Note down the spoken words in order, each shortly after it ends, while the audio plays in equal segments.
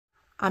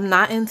I'm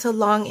not into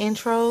long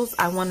intros.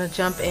 I want to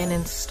jump in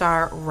and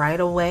start right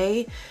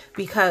away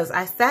because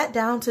I sat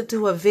down to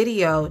do a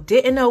video,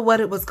 didn't know what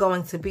it was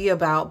going to be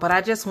about, but I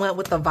just went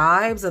with the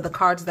vibes of the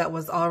cards that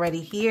was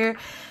already here.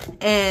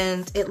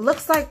 And it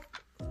looks like,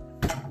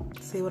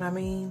 see what I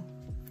mean?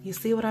 You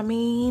see what I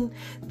mean?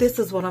 This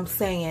is what I'm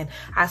saying.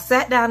 I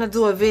sat down to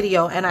do a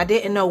video and I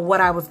didn't know what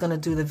I was going to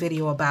do the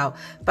video about,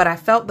 but I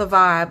felt the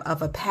vibe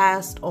of a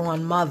passed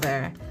on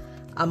mother.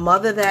 A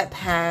mother that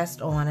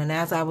passed on, and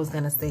as I was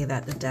going to say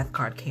that, the death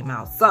card came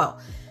out. So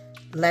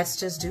let's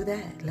just do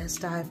that. Let's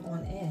dive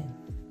on in.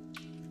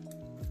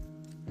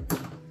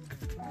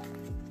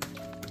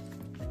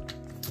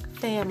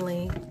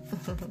 Family.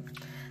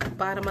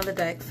 Bottom of the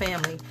deck,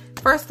 family.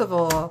 First of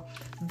all,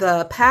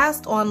 the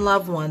passed on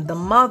loved one, the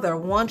mother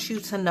wants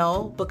you to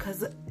know,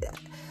 because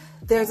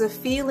there's a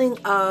feeling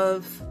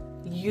of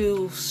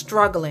you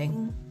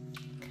struggling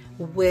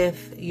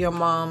with your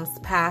mom's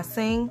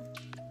passing.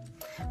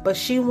 But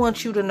she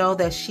wants you to know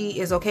that she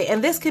is okay.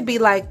 And this could be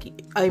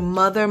like a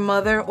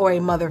mother or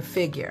a mother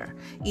figure.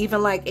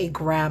 Even like a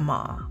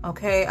grandma,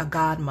 okay? A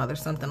godmother,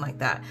 something like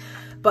that.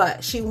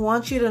 But she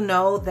wants you to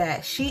know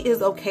that she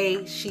is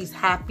okay. She's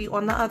happy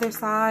on the other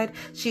side.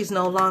 She's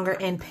no longer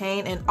in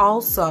pain. And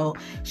also,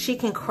 she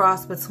can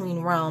cross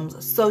between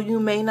realms. So you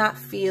may not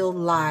feel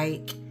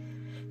like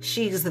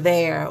she's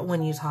there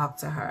when you talk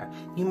to her.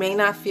 You may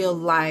not feel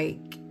like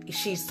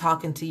she's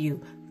talking to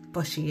you,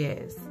 but she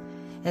is.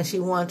 And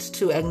she wants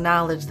to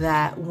acknowledge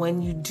that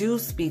when you do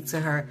speak to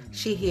her,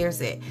 she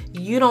hears it.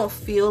 You don't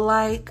feel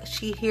like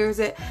she hears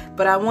it,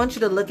 but I want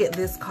you to look at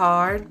this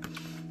card.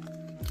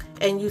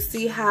 And you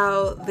see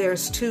how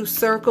there's two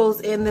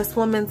circles in this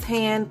woman's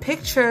hand.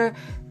 Picture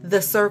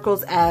the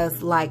circles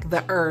as like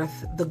the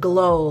earth, the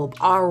globe,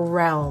 our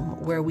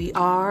realm where we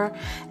are,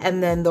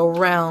 and then the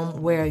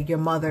realm where your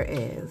mother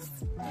is.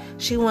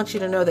 She wants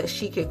you to know that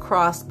she could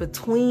cross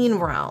between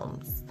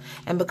realms.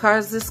 And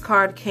because this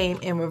card came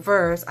in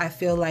reverse, I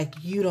feel like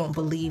you don't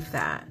believe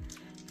that.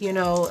 You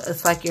know,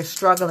 it's like you're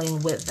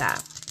struggling with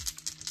that.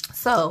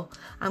 So,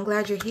 I'm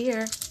glad you're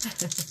here.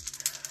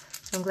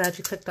 I'm glad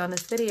you clicked on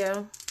this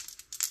video.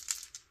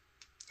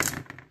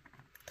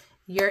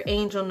 Your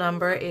angel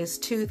number is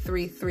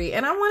 233.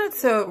 And I wanted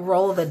to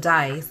roll the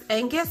dice.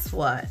 And guess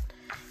what?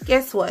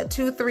 Guess what?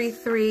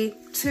 233,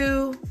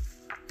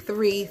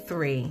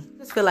 233. I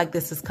just feel like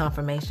this is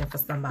confirmation for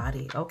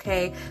somebody,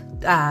 okay?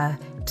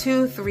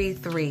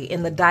 233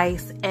 in the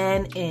dice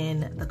and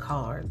in the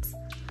cards.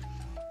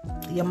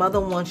 Your mother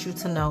wants you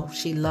to know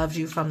she loves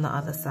you from the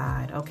other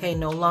side, okay?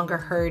 No longer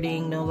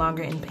hurting, no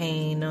longer in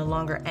pain, no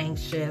longer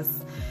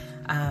anxious.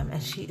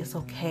 And she is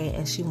okay,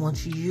 and she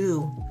wants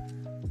you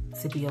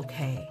to be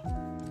okay,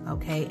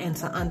 okay? And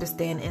to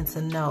understand and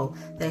to know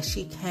that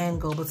she can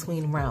go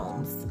between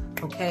realms,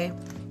 okay?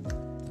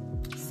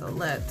 So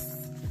let's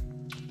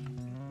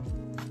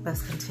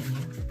continue.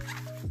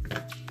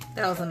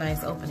 That was a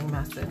nice opening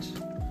message.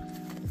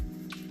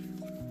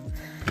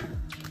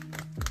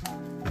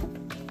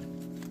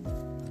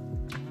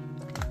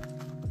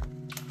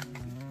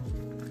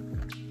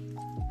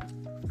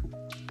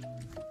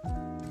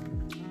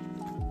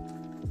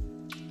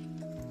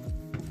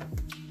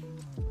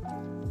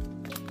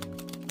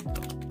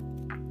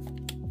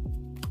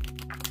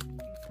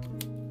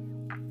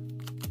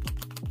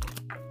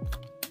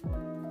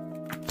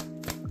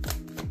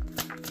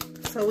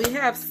 So we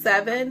have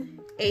 7,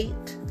 8,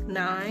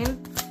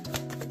 9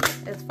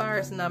 as far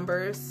as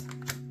numbers.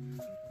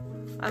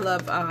 I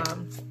love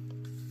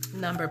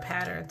number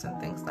patterns and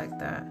things like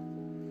that.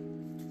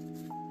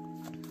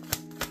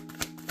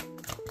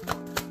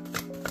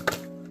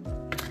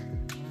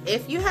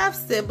 If you have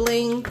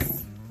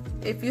siblings,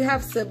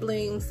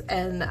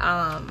 and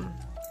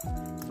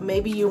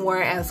maybe you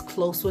weren't as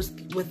close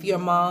with your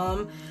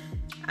mom,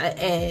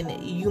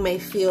 and you may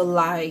feel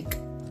like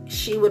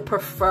she would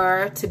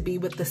prefer to be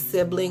with the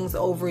siblings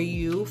over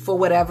you for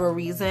whatever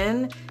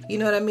reason. You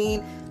know what I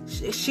mean?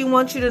 She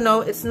wants you to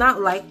know it's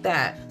not like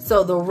that.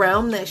 So the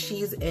realm that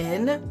she's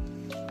in,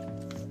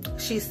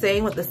 she's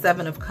saying with the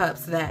 7 of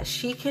Cups that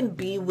she can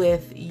be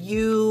with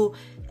you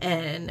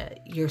and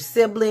your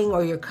sibling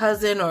or your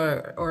cousin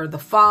or the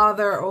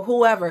father or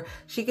whoever.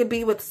 She could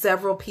be with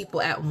several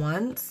people at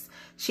once.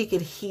 She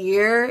could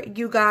hear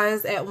you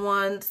guys at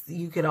once.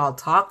 You could all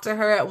talk to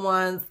her at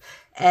once,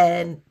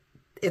 and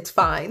it's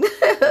fine.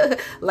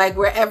 Like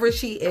wherever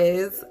she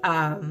is,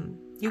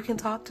 you can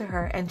talk to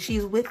her and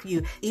she's with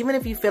you. Even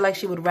if you feel like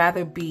she would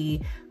rather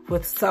be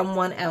with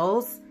someone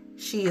else,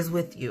 she is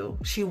with you.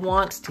 She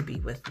wants to be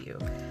with you,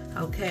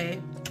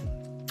 okay?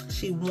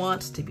 She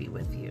wants to be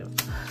with you.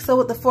 So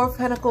with the 4 of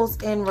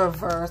Pentacles in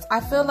reverse,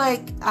 I feel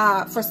like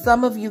for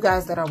some of you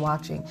guys that are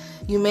watching,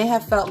 you may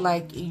have felt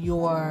like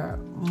your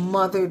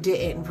mother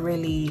didn't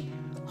really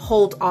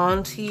hold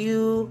on to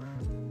you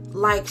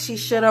like she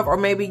should have, or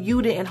maybe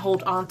you didn't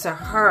hold on to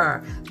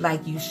her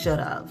like you should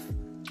have,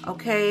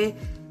 okay?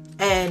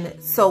 And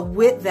so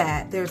with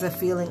that, there's a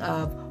feeling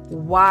of,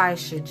 why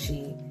should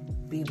she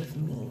be with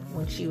me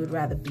when she would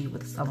rather be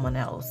with someone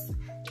else?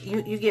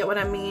 You get what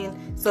I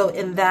mean? So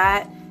in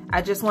that,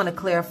 I just want to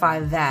clarify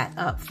that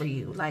up for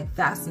you. Like,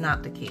 that's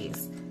not the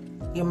case.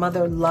 Your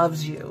mother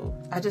loves you.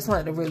 I just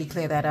wanted to really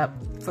clear that up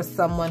for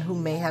someone who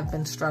may have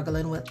been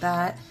struggling with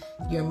that.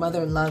 Your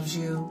mother loves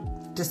you.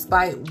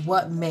 Despite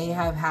what may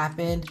have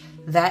happened,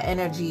 that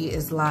energy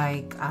is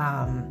like,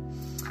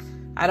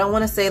 I don't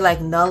want to say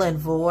like null and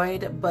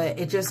void, but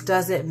it just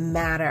doesn't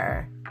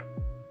matter.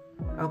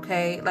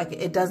 Okay, like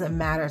it doesn't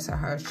matter to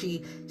her.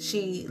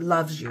 She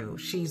loves you.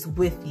 She's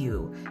with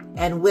you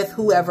and with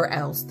whoever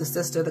else, the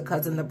sister, the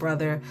cousin, the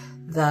brother,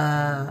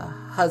 the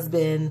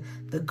husband,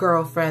 the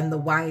girlfriend, the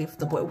wife,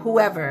 the boy,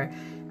 whoever,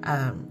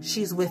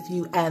 she's with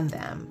you and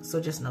them.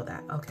 So just know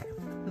that. Okay.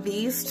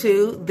 These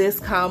two, this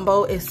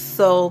combo is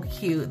so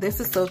cute. This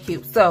is so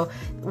cute. So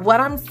what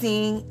I'm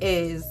seeing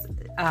is,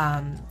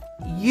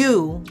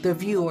 you, the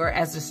viewer,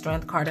 as the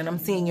strength card, and I'm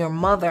seeing your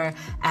mother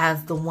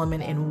as the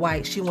woman in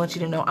white. She wants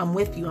you to know, I'm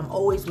with you. I'm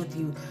always with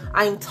you.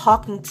 I'm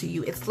talking to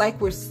you. It's like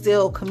we're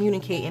still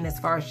communicating as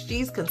far as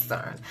she's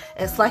concerned.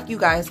 It's like you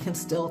guys can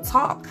still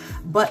talk,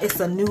 but it's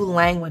a new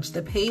language.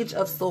 The Page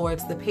of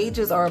Swords, the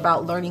pages are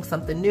about learning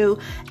something new,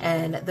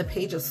 and the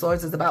Page of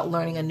Swords is about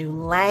learning a new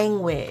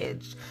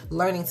language,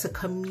 learning to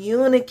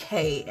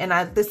communicate.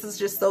 And this is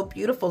just so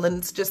beautiful, and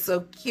it's just so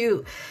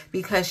cute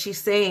because she's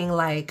saying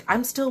like,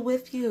 I'm still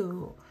with you.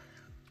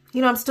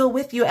 You know, I'm still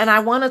with you and I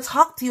want to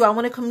talk to you. I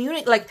want to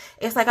communicate. Like,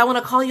 it's like I want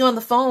to call you on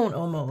the phone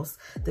almost.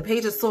 The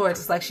Page of Swords,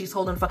 it's like she's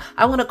holding the phone.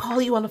 I want to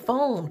call you on the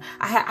phone.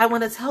 I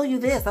want to tell you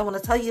this. I want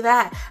to tell you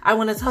that. I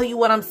want to tell you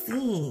what I'm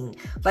seeing.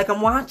 Like,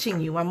 I'm watching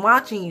you. I'm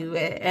watching you.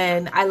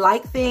 And I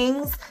like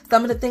things.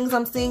 Some of the things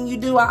I'm seeing you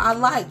do, I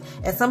like.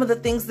 And some of the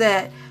things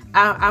that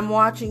I'm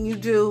watching you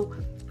do,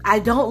 I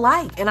don't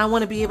like. And I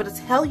want to be able to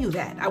tell you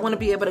that. I want to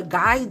be able to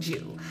guide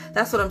you.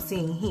 That's what I'm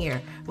seeing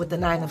here with the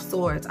Nine of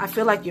Swords. I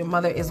feel like your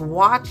mother is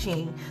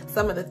watching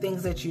some of the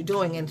things that you're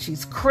doing and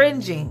she's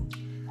cringing.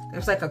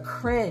 There's like a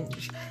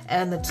cringe.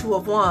 And the Two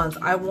of Wands,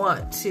 I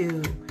want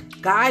to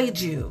guide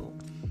you.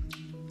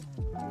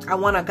 I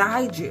want to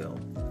guide you.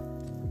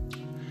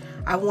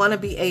 I want to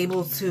be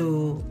able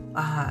to,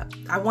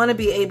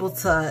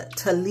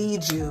 to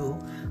lead you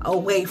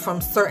away from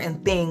certain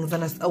things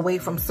and away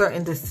from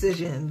certain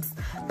decisions,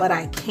 but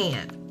I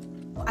can't.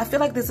 I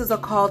feel like this is a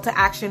call to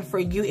action for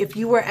you. If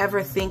you were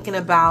ever thinking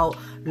about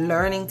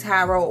learning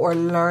tarot or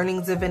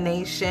learning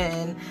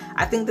divination,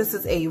 I think this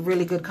is a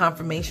really good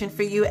confirmation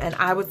for you. And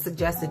I would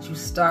suggest that you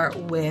start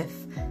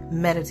with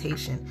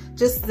meditation.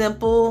 Just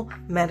simple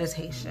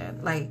meditation.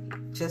 Like,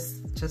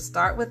 just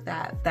start with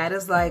that. That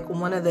is like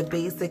one of the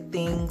basic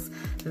things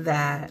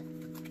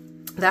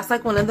that's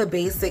like one of the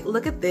basic.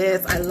 Look at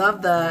this. I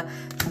love the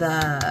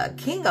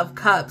King of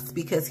Cups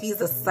because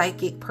he's a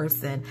psychic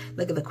person.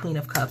 Look at the Queen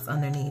of Cups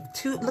underneath.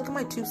 Look at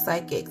my two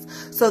psychics.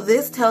 So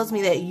this tells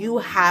me that you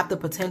have the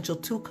potential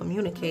to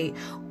communicate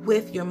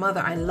with your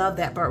mother. I love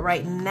that. But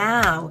right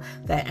now,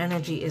 that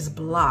energy is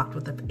blocked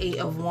with the Eight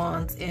of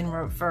Wands in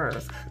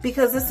reverse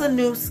because it's a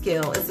new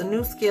skill. It's a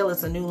new skill.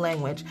 It's a new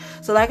language.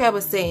 So like I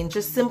was saying,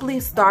 just simply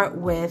start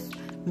with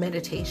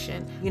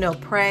meditation. You know,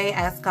 pray,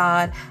 ask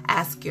God,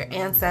 ask your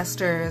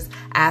ancestors,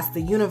 ask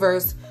the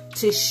universe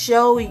to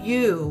show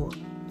you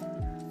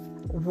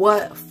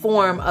what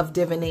form of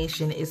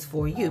divination is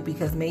for you,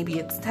 because maybe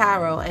it's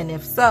tarot, and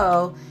if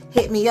so,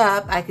 hit me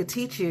up. I could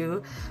teach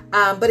you.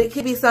 But it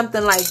could be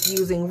something like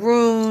using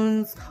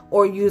runes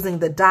or using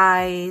the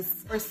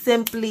dice or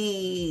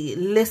simply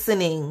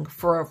listening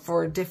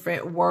for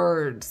different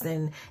words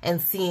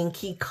and seeing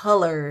key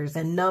colors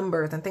and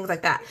numbers and things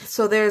like that.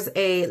 So there's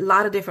a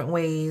lot of different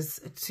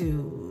ways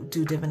to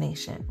do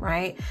divination,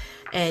 right?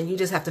 And you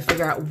just have to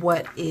figure out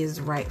what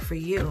is right for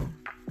you.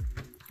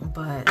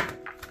 But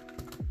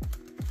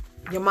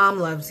your mom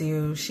loves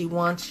you. She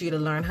wants you to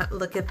learn how.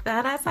 Look at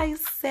that. As I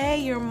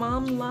say, your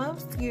mom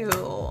loves you.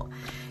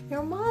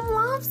 Your mom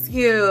loves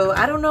you.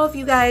 I don't know if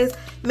you guys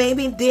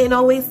maybe didn't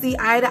always see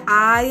eye to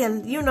eye,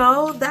 and you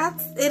know,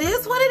 it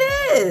is what it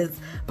is.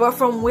 But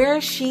from where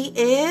she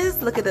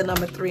is, look at the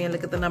number 3 and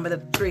look at the number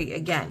 3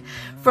 again.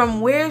 From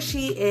where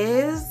she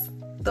is,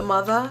 the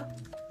mother,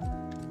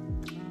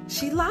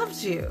 she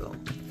loves you.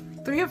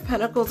 Three of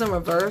Pentacles in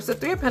reverse. The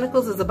Three of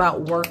Pentacles is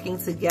about working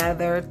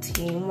together,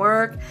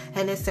 teamwork,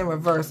 and it's in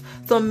reverse.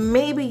 So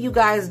maybe you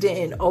guys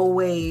didn't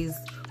always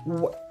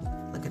look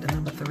at the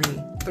number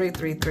 3.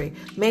 333.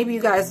 Maybe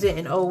you guys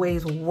didn't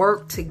always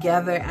work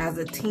together as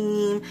a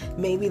team.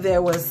 Maybe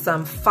there was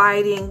some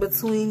fighting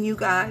between you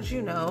guys,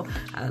 you know,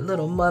 a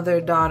little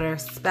mother-daughter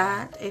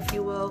spat, if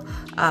you will,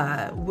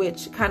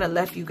 which kind of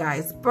left you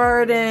guys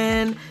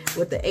burdened.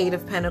 With the Eight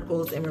of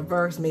Pentacles in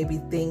reverse,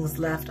 maybe things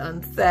left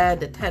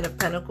unsaid. The Ten of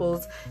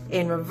Pentacles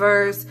in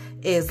reverse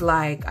is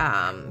like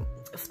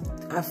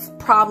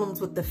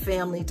problems with the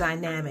family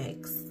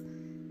dynamics.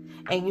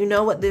 And you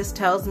know what this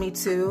tells me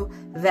too?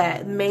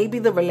 That maybe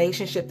the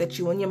relationship that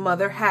you and your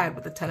mother had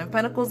with the Ten of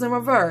Pentacles in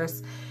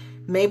reverse,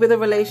 maybe the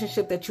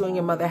relationship that you and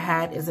your mother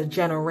had is a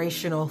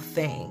generational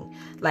thing.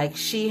 Like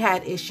she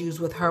had issues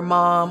with her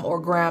mom or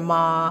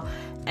grandma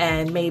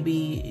and maybe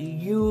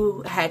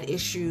you had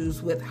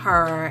issues with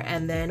her,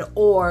 and then,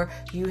 or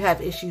you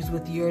have issues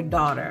with your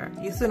daughter.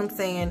 You see what I'm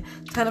saying?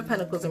 10 of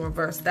Pentacles in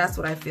reverse. That's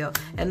what I feel.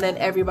 And then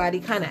everybody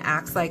kind of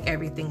acts like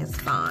everything is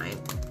fine.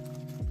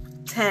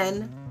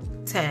 10,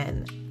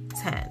 10,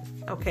 10.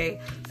 Okay,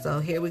 so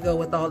here we go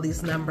with all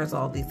these numbers,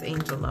 all these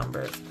angel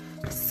numbers.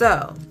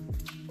 So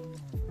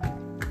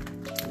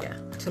yeah,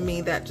 to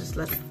me that just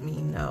lets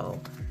me know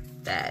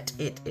that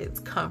it is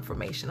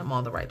confirmation I'm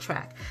on the right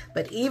track.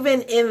 But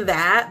even in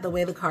that, the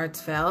way the cards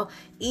fell,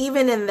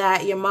 even in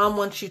that, your mom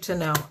wants you to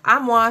know,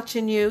 I'm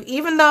watching you,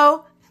 even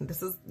though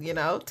this is, you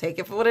know, take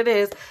it for what it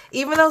is,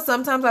 even though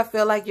sometimes I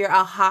feel like you're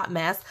a hot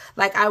mess.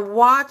 Like, I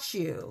watch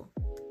you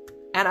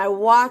and I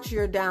watch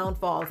your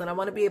downfalls, and I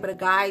want to be able to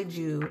guide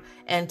you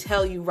and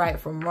tell you right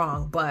from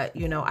wrong. But,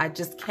 you know, I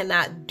just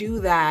cannot do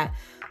that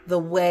the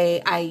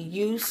way I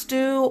used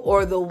to,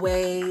 or the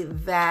way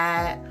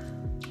that,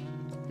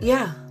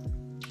 yeah,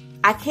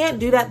 I can't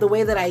do that the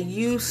way that I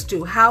used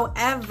to.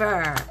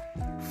 However,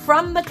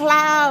 from the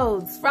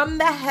clouds, from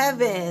the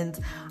heavens,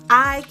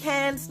 I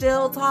can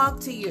still talk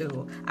to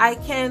you. I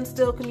can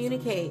still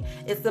communicate.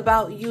 It's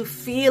about you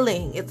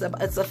feeling. It's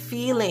a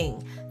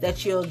feeling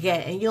that you'll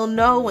get, and you'll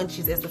know when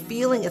it's a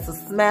feeling. It's a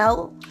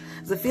smell.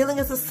 It's a feeling.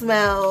 It's a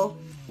smell.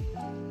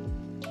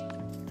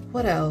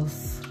 What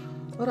else?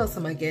 What else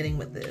am I getting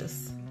with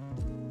this?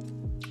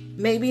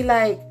 Maybe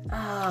like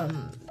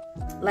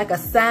a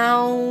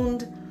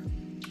sound,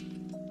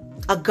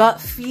 a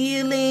gut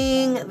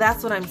feeling.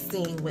 That's what I'm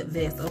seeing with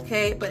this,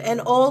 okay? But and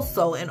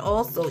also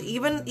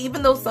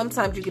even though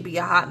sometimes you could be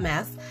a hot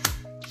mess,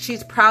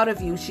 she's proud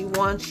of you. She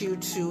wants you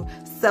to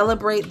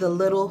celebrate the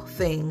little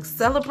things,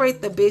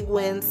 celebrate the big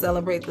wins,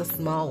 celebrate the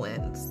small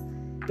wins,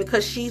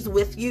 because she's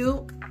with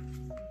you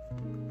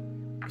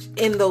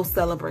in those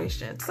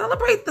celebrations.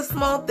 Celebrate the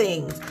small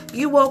things.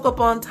 You woke up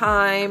on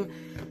time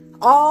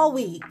all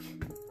week.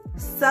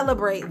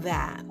 Celebrate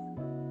that.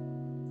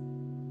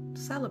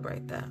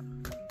 Celebrate that.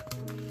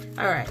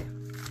 All right,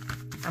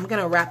 I'm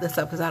gonna wrap this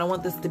up because I don't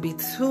want this to be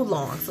too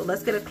long. So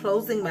let's get a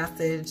closing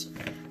message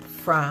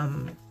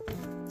from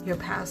your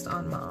passed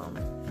on mom.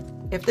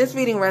 If this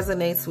reading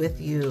resonates with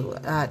you,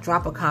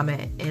 drop a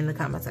comment in the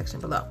comment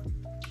section below.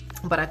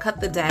 But I cut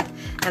the deck,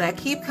 and I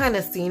keep kind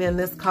of seeing in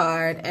this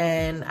card,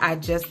 and I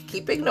just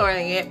keep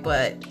ignoring it,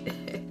 but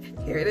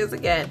here it is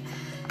again.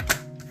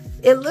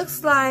 It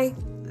looks like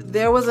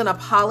there was an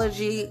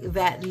apology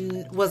that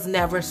was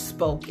never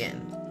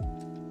spoken.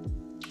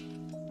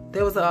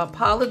 There was an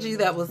apology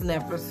that was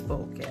never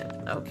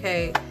spoken,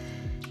 okay?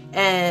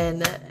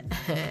 And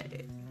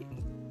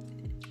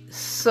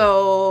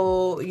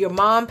so your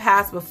mom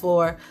passed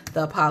before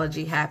the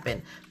apology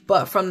happened.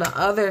 But from the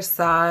other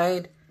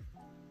side,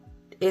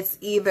 it's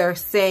either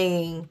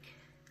saying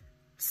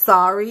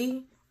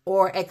sorry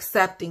or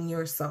accepting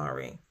you're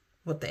sorry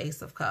with the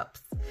Ace of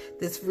Cups.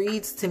 This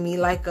reads to me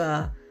like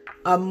a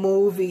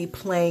movie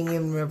playing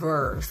in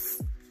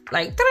reverse.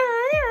 Like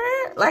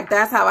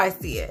that's how I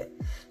see it.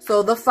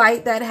 So the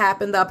fight that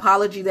happened, the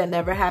apology that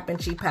never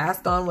happened, she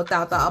passed on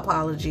without the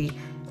apology.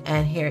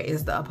 And here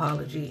is the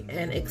apology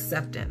and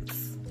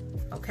acceptance.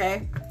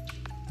 Okay?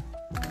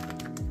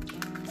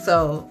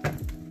 So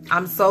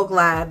I'm so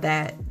glad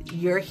that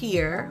you're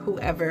here,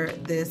 whoever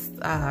this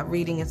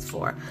reading is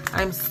for.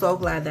 I'm so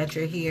glad that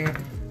you're here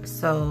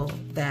so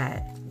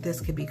that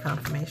this could be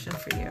confirmation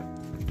for you.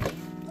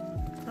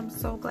 I'm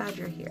so glad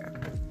you're here.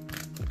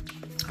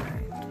 All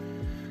right.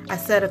 I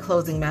said a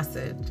closing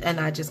message and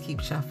I just keep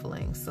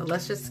shuffling. So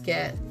let's just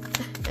get...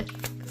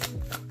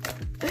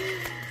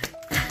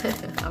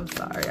 I'm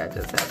sorry.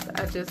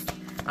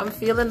 I'm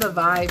feeling the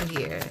vibe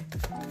here.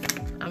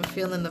 I'm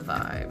feeling the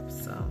vibe.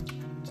 So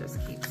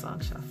just keeps on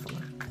shuffling.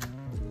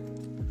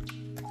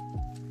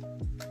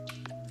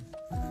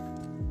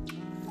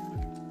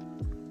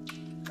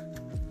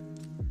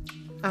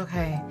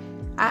 Okay.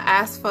 I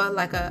asked for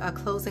like a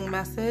closing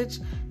message,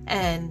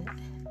 and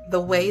the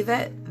way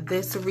that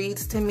this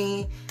reads to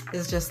me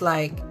is just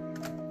like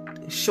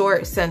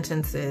short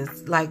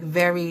sentences, like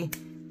very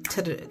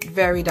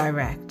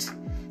direct.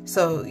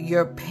 So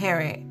your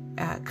parent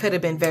could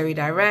have been very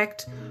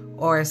direct,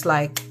 or it's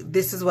like,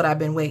 this is what I've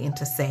been waiting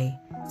to say.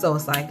 So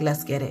it's like,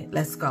 let's get it.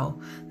 Let's go.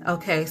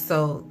 Okay,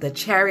 so the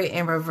Chariot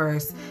in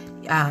reverse,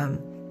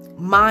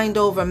 mind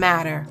over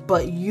matter,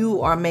 but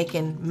you are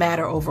making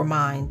matter over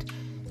mind.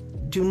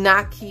 Do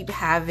not keep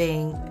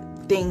having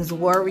things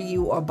worry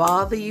you or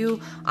bother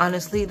you.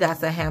 Honestly,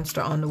 that's a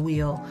hamster on the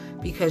wheel,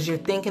 because you're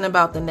thinking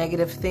about the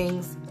negative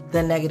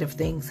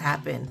things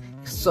happen.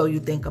 So you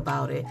think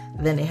about it,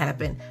 then they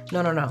happen.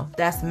 No.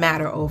 That's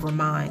matter over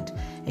mind.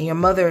 And your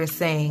mother is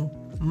saying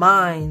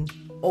mind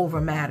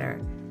over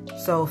matter.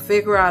 So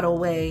figure out a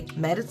way,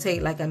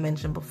 meditate like I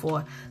mentioned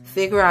before,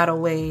 figure out a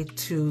way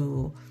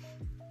to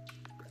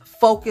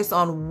focus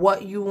on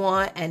what you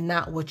want and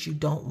not what you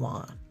don't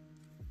want.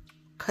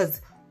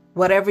 Because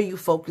whatever you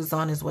focus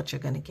on is what you're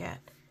going to get.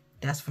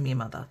 That's from your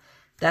mother.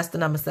 That's the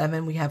number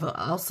 7. We have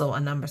also a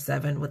number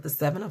 7 with the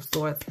 7 of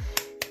Swords.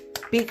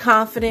 Be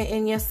confident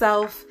in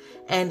yourself.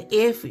 And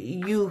if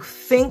you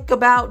think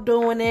about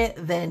doing it,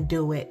 then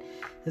do it.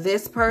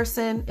 This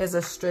person is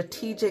a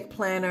strategic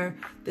planner.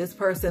 This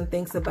person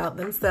thinks about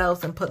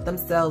themselves and put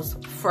themselves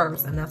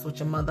first. And that's what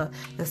your mother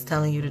is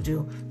telling you to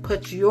do.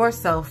 Put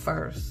yourself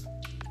first.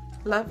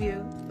 Love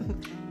you.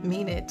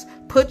 Mean it.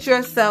 Put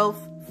yourself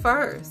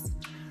first.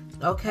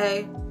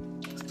 Okay?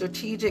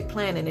 Strategic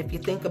planning. If you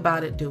think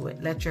about it, do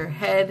it. Let your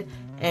head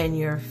and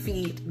your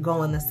feet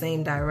go in the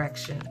same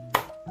direction.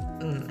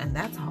 And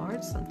that's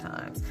hard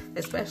sometimes,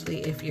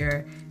 especially if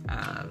you're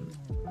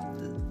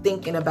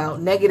thinking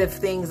about negative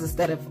things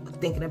instead of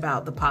thinking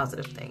about the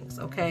positive things,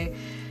 okay?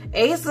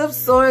 Ace of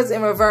Swords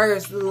in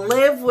reverse.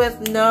 Live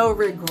with no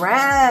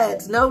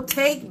regrets. No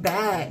take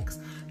backs.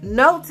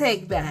 No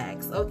take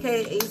backs,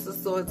 okay? Ace of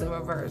Swords in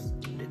reverse.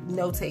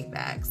 No take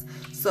backs.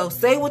 So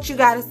say what you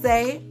gotta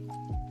say.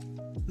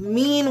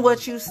 Mean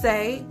what you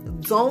say.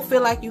 Don't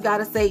feel like you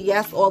gotta say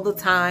yes all the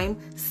time.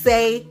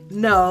 Say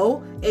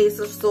no. Ace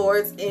of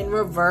Swords in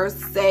reverse.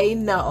 Say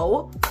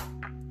no.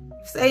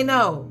 Say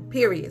no.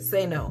 Period.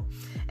 Say no.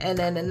 And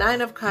then the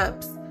Nine of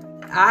Cups.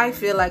 I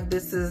feel like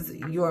this is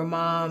your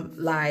mom,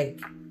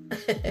 like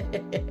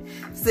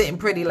sitting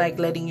pretty, like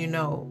letting you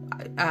know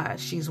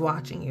she's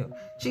watching you.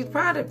 She's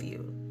proud of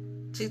you.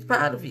 She's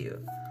proud of you.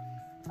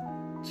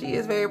 She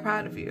is very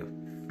proud of you.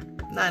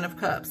 Nine of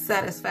Cups.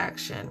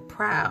 Satisfaction.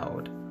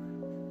 Proud.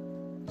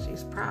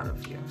 She's proud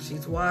of you.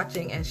 She's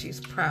watching and she's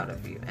proud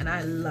of you. And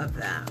I love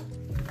that.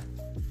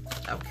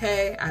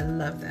 Okay? I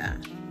love that.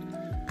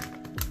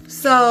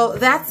 So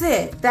that's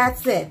it.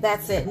 That's it.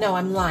 That's it. No,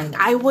 I'm lying.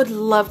 I would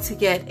love to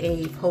get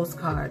a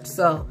postcard.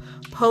 So,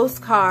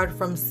 postcard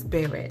from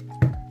Spirit.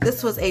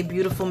 This was a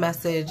beautiful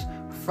message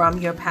from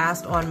your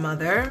passed on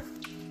mother.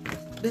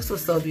 This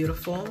was so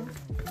beautiful.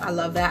 I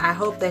love that. I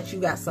hope that you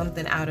got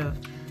something out of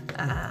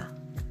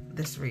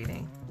this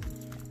reading.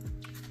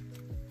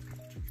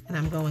 And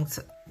I'm going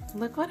to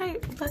look at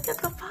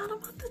the bottom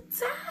of the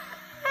deck.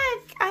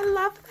 I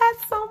love that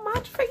so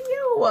much for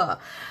you.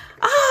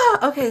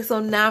 Okay, so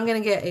now I'm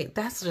gonna get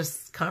that's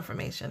just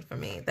confirmation for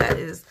me. That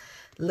is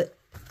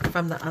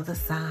from the other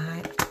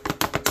side.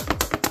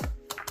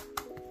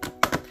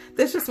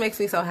 This just makes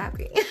me so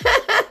happy.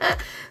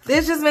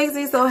 This just makes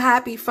me so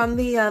happy from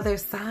the other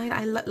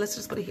side. Let's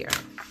just put it here.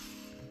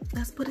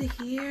 Let's put it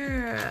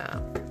here.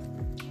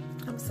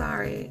 I'm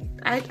sorry.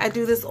 I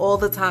do this all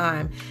the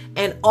time.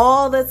 And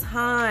all the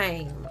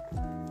time,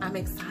 I'm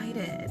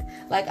excited.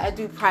 Like, I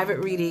do private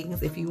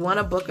readings. If you want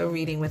to book a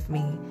reading with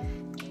me,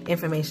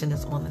 information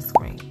is on the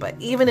screen. But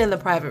even in the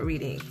private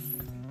readings,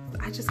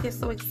 I just get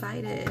so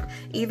excited.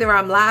 Either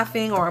I'm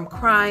laughing or I'm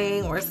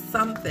crying or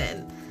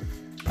something.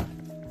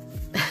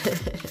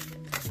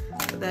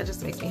 But that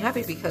just makes me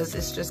happy because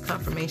it's just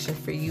confirmation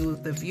for you,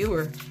 the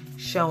viewer,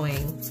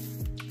 showing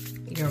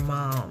your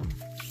mom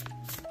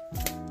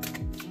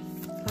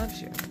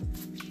loves you.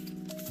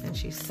 And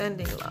she's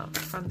sending love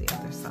from the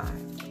other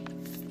side.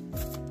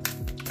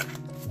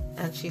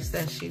 And she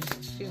says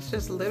she's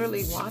just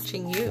literally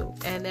watching you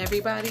and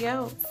everybody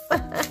else.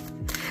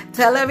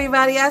 Tell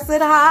everybody I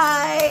said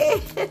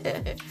hi.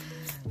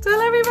 Tell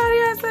everybody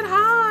I said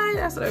hi.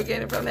 That's what I'm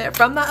getting from there.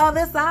 From the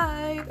other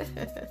side.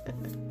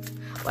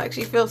 Like,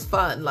 she feels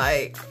fun.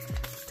 Like,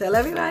 tell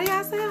everybody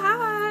I said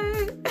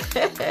hi.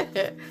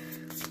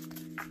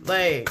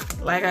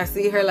 like I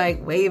see her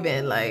like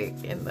waving,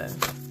 like in the,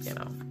 you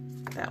know,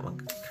 that one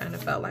kind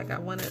of felt like I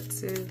wanted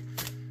to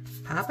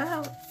pop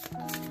out.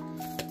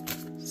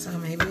 So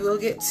maybe we'll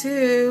get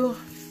two.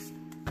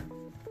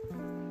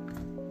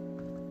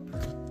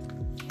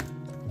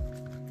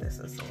 This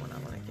is the one I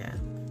want to get.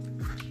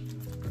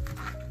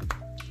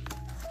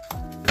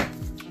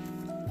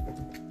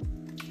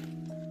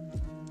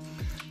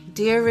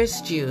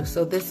 Dearest you.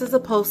 So this is a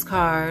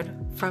postcard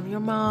from your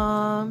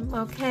mom,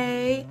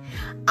 okay?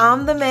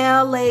 I'm the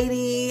mail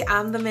lady.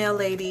 I'm the mail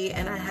lady,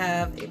 and I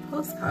have a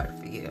postcard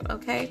for you,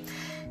 okay?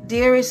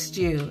 Dearest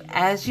you,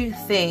 as you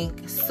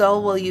think, so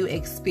will you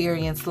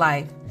experience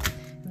life.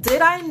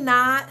 Did I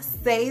not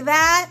say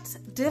that?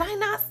 Did I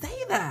not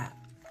say that?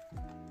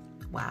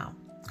 Wow.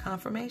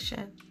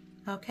 Confirmation.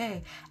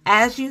 Okay.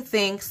 As you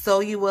think,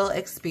 so you will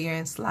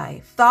experience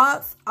life.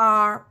 Thoughts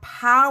are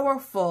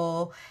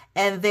powerful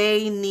and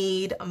they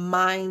need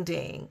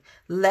minding.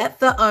 Let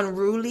the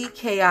unruly,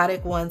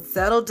 chaotic ones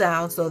settle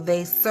down so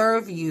they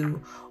serve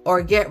you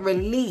or get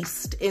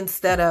released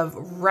instead of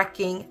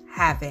wreaking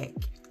havoc.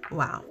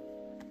 Wow.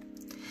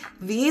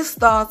 These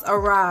thoughts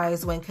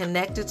arise when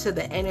connected to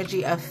the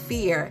energy of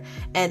fear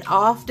and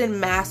often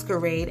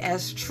masquerade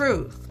as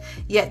truth.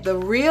 Yet the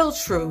real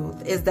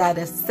truth is that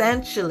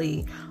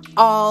essentially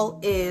all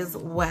is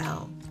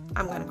well.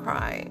 I'm going to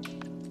cry.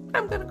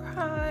 I'm going to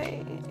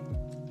cry.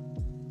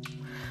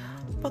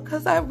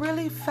 Because I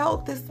really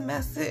felt this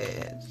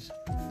message.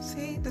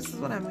 See, this is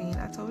what I mean.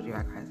 I told you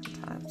I cry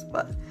sometimes,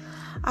 but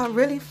I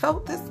really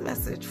felt this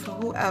message for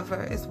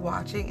whoever is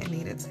watching and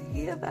needed to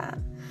hear that.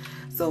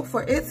 So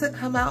for it to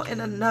come out in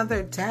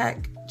another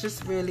deck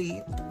just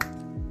really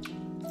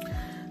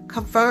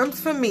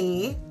confirms for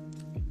me,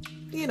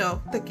 you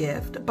know, the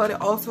gift, but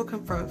it also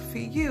confirms for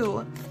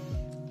you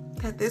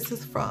that this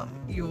is from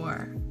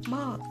your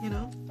mom, you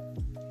know?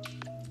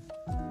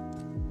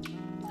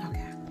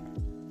 Okay.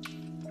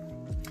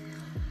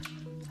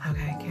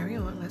 Okay, carry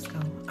on. Let's go.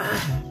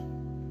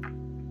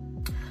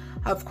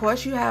 Of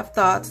course, you have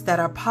thoughts that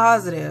are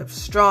positive,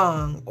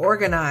 strong,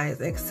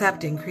 organized,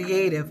 accepting,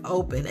 creative,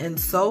 open, and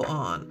so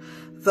on.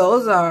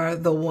 Those are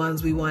the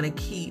ones we want to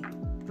keep.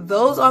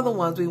 Those are the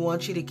ones we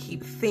want you to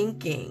keep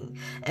thinking,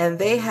 and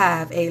they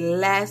have a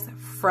less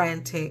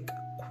frantic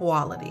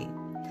quality.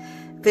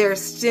 They're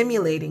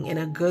stimulating in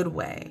a good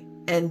way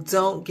and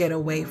don't get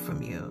away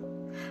from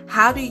you.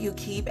 How do you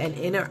keep an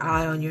inner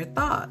eye on your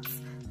thoughts?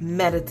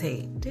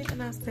 Meditate.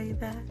 Didn't I say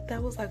that?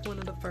 That was like one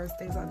of the first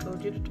things I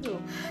told you to do.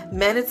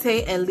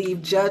 Meditate and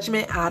leave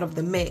judgment out of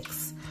the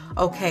mix.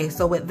 Okay,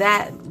 so with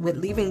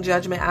leaving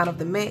judgment out of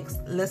the mix,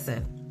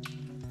 listen.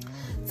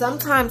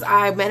 Sometimes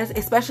I meditate,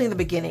 especially in the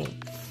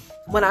beginning.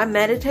 When I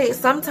meditate,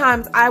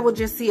 sometimes I will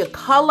just see a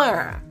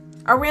color,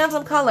 a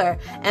random color,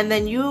 and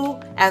then you,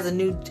 as a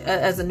new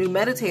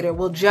meditator,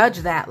 will judge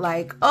that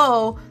like,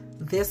 oh,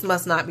 this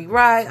must not be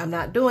right. I'm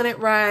not doing it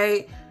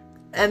right.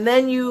 And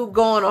then you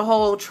go on a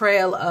whole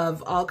trail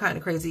of all kind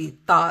of crazy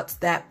thoughts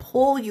that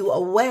pull you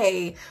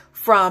away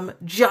from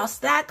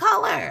just that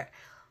color.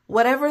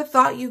 Whatever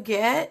thought you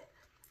get,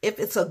 if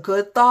it's a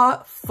good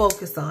thought,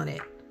 focus on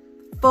it.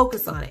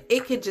 Focus on it.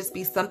 It could just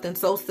be something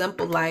so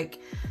simple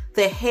like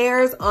the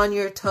hairs on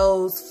your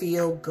toes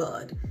feel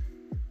good.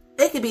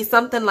 It could be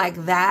something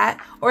like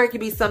that, or it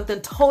could be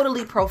something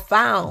totally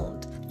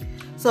profound.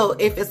 So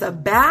if it's a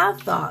bad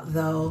thought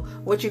though,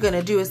 what you're going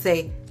to do is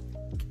say,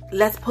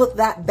 let's put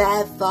that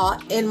bad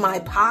thought in my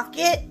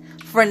pocket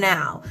for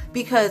now.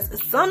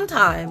 Because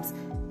sometimes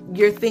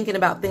you're thinking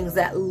about things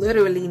that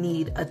literally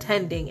need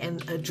attending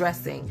and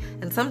addressing.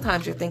 And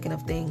sometimes you're thinking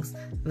of things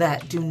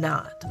that do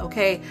not.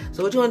 Okay?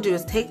 So what you want to do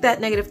is take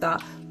that negative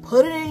thought,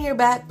 put it in your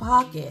back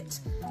pocket,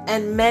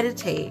 and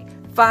meditate.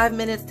 5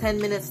 minutes, 10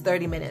 minutes,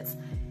 30 minutes.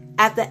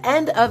 At the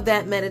end of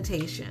that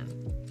meditation,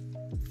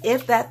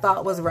 if that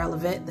thought was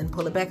relevant, then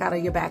pull it back out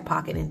of your back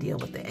pocket and deal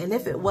with it. And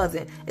if it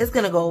wasn't, it's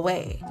going to go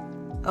away.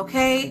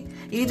 Okay?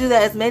 You do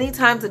that as many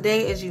times a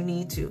day as you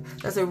need to.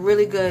 That's a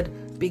really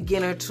good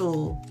beginner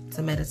tool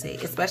to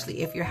meditate,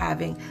 especially if you're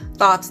having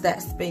thoughts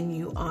that spin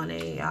you on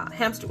a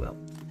hamster wheel.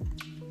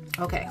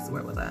 Okay, so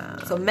where was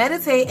I? So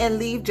meditate and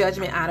leave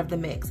judgment out of the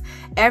mix.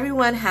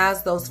 Everyone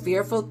has those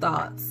fearful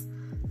thoughts.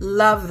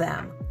 Love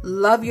them.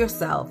 Love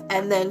yourself,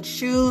 and then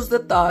choose the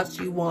thoughts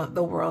you want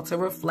the world to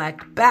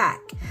reflect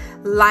back.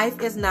 Life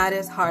is not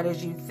as hard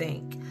as you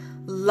think.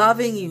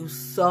 Loving you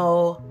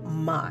so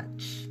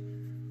much.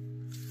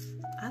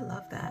 I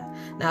love that.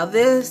 Now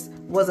this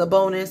was a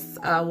bonus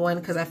one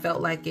because I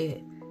felt like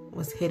it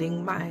was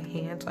hitting my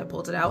hand, so I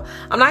pulled it out.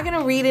 I'm not going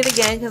to read it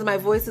again because my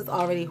voice is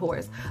already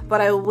hoarse, but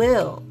I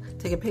will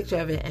take a picture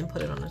of it and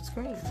put it on the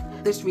screen.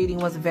 This reading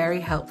was very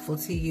helpful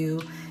to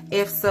you.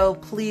 If so,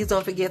 please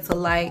don't forget to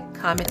like,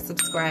 comment,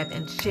 subscribe,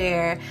 and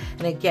share.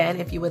 And again,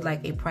 if you would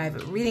like a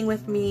private reading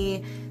with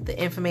me, the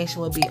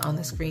information will be on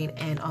the screen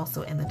and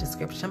also in the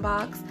description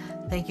box.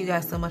 Thank you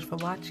guys so much for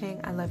watching.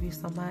 I love you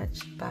so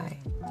much. Bye.